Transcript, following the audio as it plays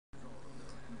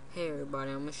Hey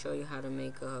everybody, I'm going to show you how to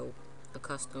make a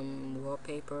custom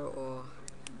wallpaper, or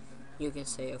you can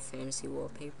say a fantasy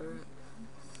wallpaper.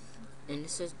 And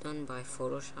this is done by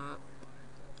Photoshop,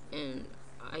 and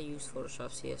I use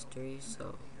Photoshop CS3,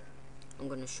 so I'm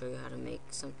going to show you how to make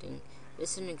something.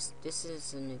 This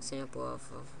is an example of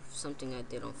something I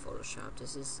did on Photoshop.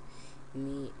 This is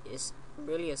me. It's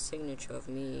really a signature of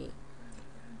me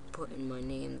putting my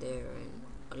name there, and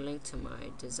a link to my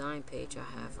design page I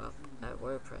have up at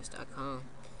wordpress.com.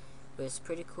 But it's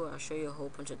pretty cool. I'll show you a whole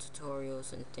bunch of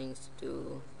tutorials and things to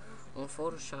do on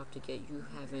Photoshop to get you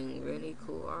having really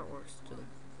cool artworks to do.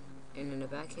 And in the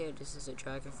back here, this is a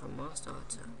dragon from Monster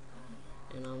Hunter.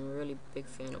 And I'm a really big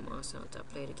fan of Monster Hunter. I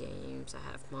play the games. I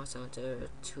have Monster Hunter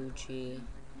 2G.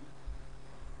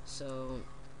 So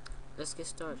let's get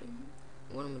started.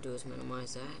 What I'm going to do is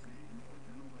minimize that.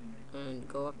 And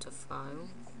go up to File,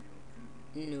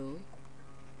 New.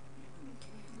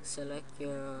 Select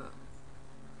your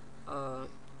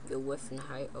width and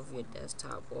height of your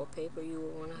desktop wallpaper you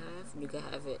would want to have. You can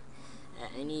have it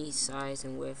at any size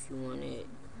and width you want it,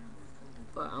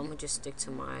 but I'm gonna just stick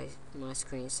to my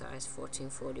screen size,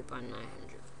 1440 by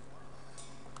 900.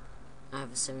 I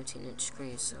have a 17-inch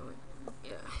screen, so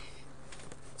yeah.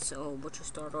 So what you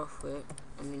start off with,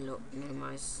 let me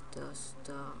minimize the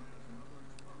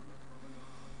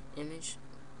image.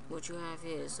 What you have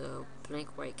here is a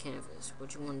blank white canvas.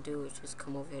 What you want to do is just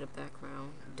come over here to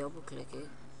background, double click it,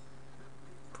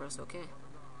 press OK.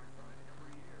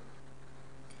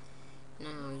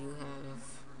 Now you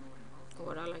have,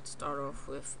 what I like to start off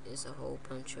with is a whole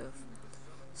bunch of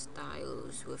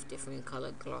styles with different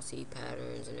color glossy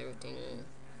patterns and everything,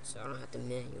 so I don't have to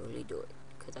manually do it,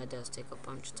 because that does take a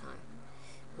bunch of time.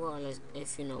 Well,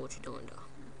 if you know what you're doing though.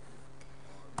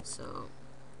 So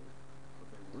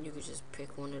you could just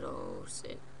pick one of those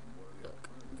and look,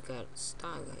 you got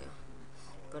style here.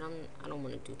 But I don't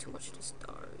want to do too much of the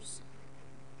stars.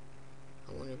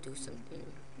 I want to do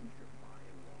something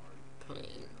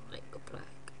plain, like a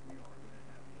black.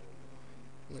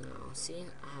 Now, see,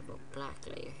 I have a black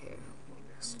layer here.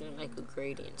 It's like a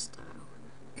gradient style.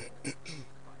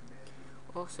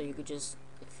 Also, you could just,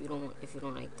 if you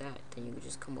don't like that, then you could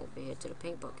just come over here to the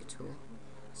paint bucket tool,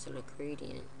 select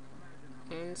gradient,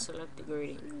 and select the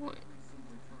gradient you want.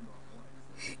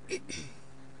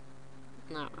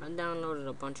 Now, I downloaded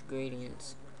a bunch of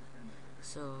gradients,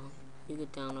 so you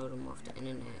could download them off the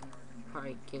internet.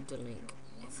 Probably give the link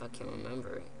if I can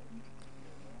remember it.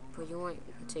 But you want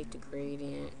to take the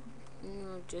gradient,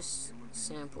 just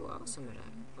sample out some of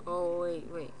that. Oh,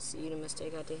 wait, see the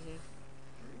mistake I did here?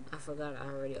 I forgot I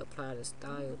already applied a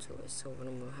style to it, so what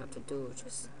I'm going to have to do is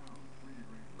just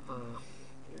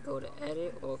go to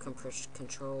edit or compress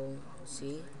Control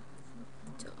C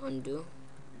to undo.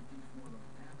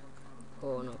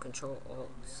 Or no, Control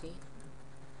Alt C.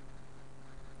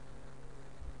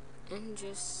 And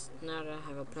just, now that I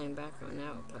have a plain background,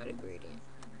 now apply the gradient.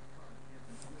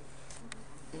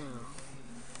 Now,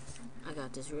 I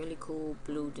got this really cool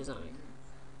blue design.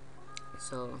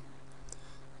 So,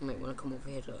 you might want to come over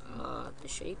here to the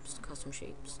shapes, custom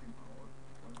shapes.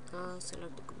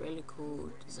 Select a really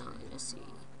cool design. Let's see.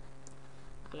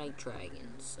 I like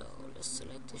dragons, so let's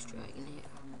select this dragon here.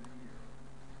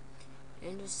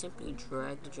 And just simply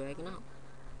drag the dragon out.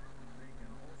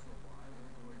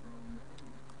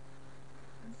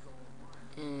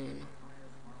 And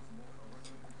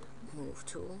move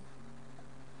tool.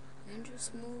 And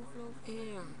just move over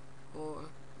here. Or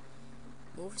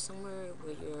move somewhere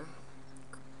where you're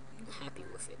happy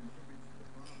with it.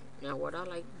 Now what I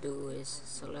like to do is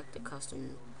select the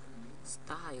custom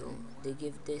style to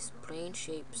give this plain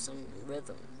shape some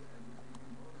rhythm.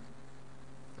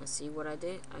 Now see what I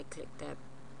did? I clicked that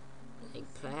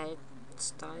like plaid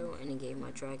style and it gave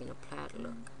my dragon a plaid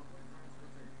look.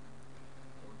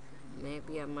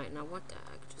 Maybe I might not want that.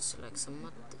 I could just select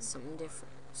something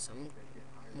different, something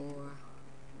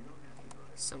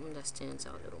that stands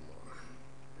out a little more.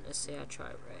 Let's say I try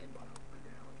red.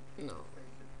 No.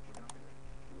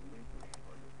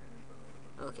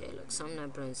 Okay, look, something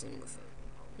that blends in with it.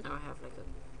 Now I have like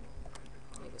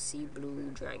a sea blue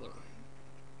dragon.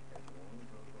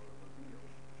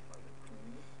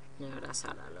 Now that's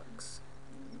how that looks.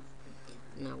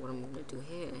 Now what I'm gonna do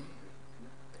here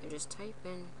is just type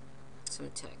in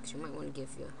some text. You might want to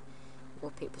give your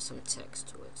wallpaper some text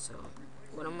to it. So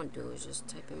what I'm gonna do is just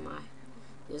type in my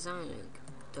design link,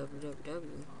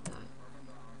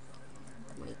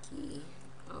 www.mikey.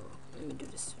 Oh, let me do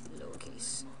this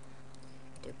lowercase.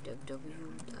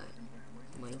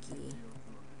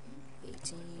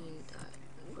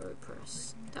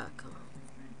 www.mikey18.wordpress.com.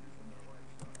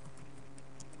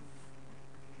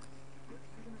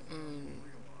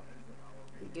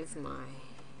 give my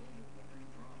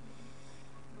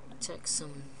text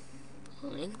some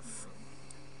length.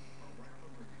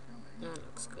 That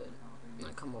looks good.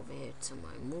 I come over here to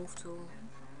my move tool,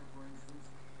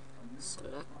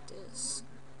 select this,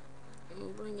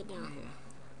 and bring it down here.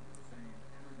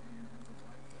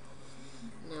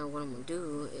 Now what I'm gonna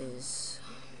do is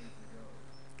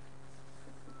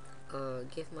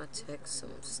give my text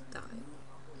some style.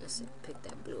 Let's see, pick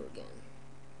that blue again.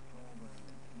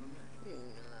 And,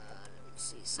 let me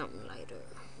see, something lighter.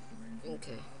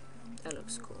 Okay, that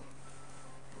looks cool.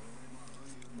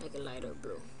 Make it lighter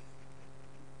blue.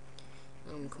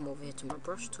 Now I'm gonna come over here to my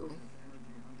brush tool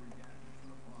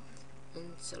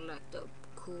and select a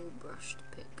cool brush to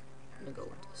pick. I'm gonna go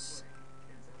with this.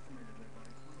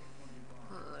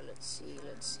 Let's see.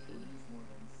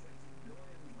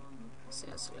 Say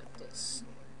I select this.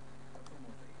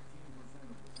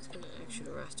 It's gonna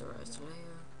actually rasterize the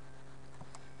layer.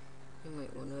 You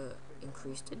might want to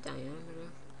increase the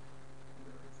diameter.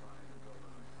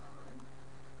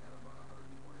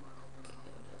 Okay,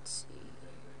 let's see.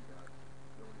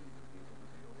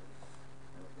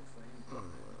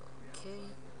 Okay.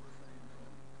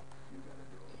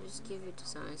 Just give your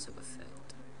design some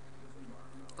effect.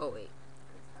 Oh wait,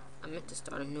 I meant to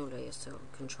start a new layer, so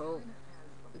Control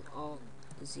Alt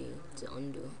Z to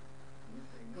undo,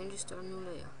 and just start a new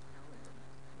layer.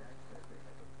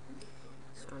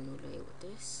 Start a new layer with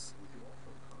this.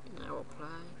 Now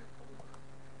apply.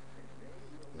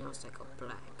 Now it's like a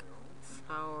black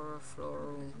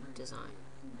floral design.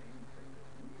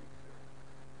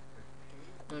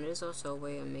 Now there's also a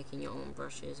way of making your own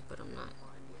brushes, but I'm not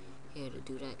here to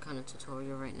do that kind of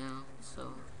tutorial right now,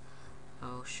 so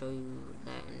I'll show you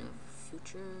that in the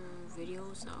future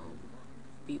videos I'll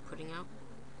be putting out.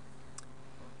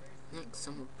 Next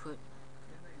I'm gonna put,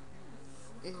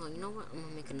 no, you know what, I'm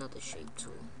gonna make another shape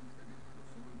tool.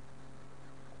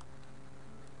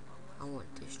 I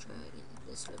want this dragon.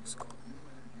 This looks cool.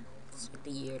 It's like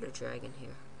the year of the dragon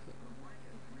here.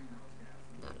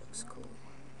 That looks cool.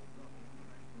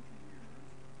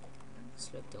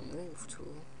 Select the move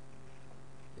tool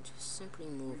and just simply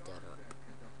move that up.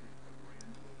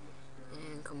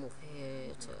 And come over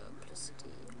here to opacity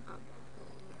up.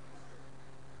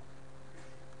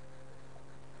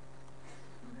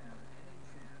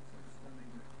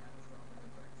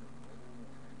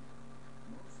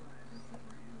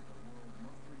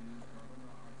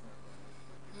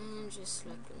 And just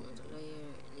select another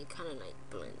layer, and it kind of like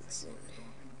blends in.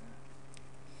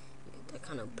 You get that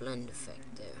kind of blend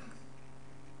effect there.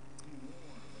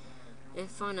 And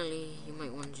finally, you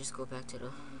might want to just go back to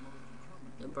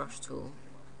the brush tool.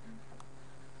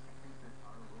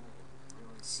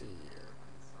 Let's see.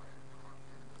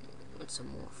 I want some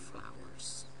more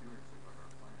flowers.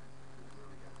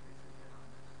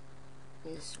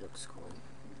 This looks cool.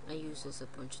 I used this a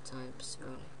bunch of times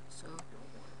earlier, so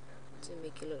to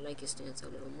make it look like it stands out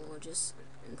a little more, just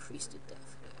increase the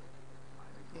depth of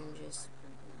that. And just,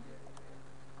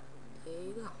 there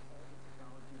you go.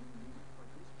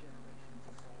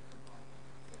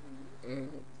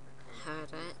 And how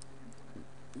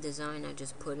that design I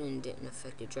just put in didn't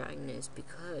affect the dragon is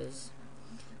because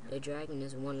the dragon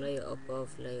is one layer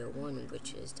above layer 1,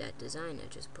 which is that design I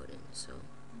just put in. So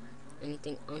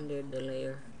anything under the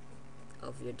layer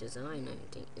of your design,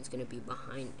 anything, it's gonna be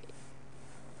behind it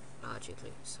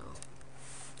logically. So,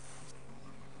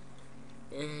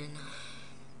 and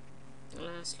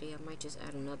lastly, I might just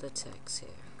add another text here.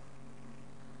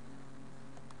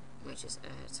 Might just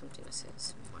add something that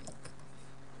says Mike.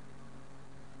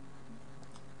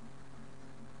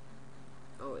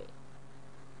 Oh wait,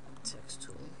 text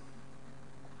tool,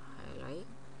 highlight,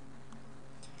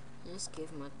 and just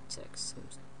give my text some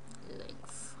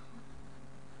length,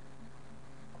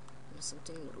 and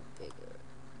something a little bigger.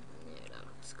 Yeah, that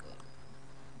looks good.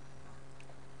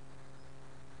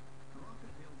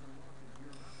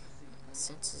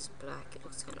 Since it's black, it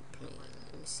looks kind of plain.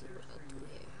 Let me see what I'll do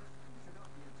here.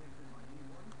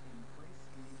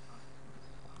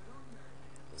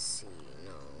 Let's see,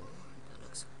 no, that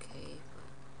looks okay,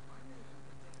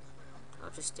 but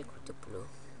I'll just stick with the blue.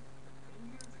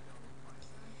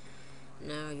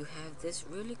 Now you have this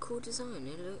really cool design.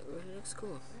 It really looks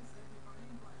cool.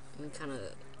 You can kind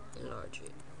of enlarge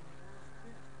it.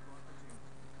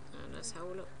 And that's how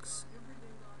it looks.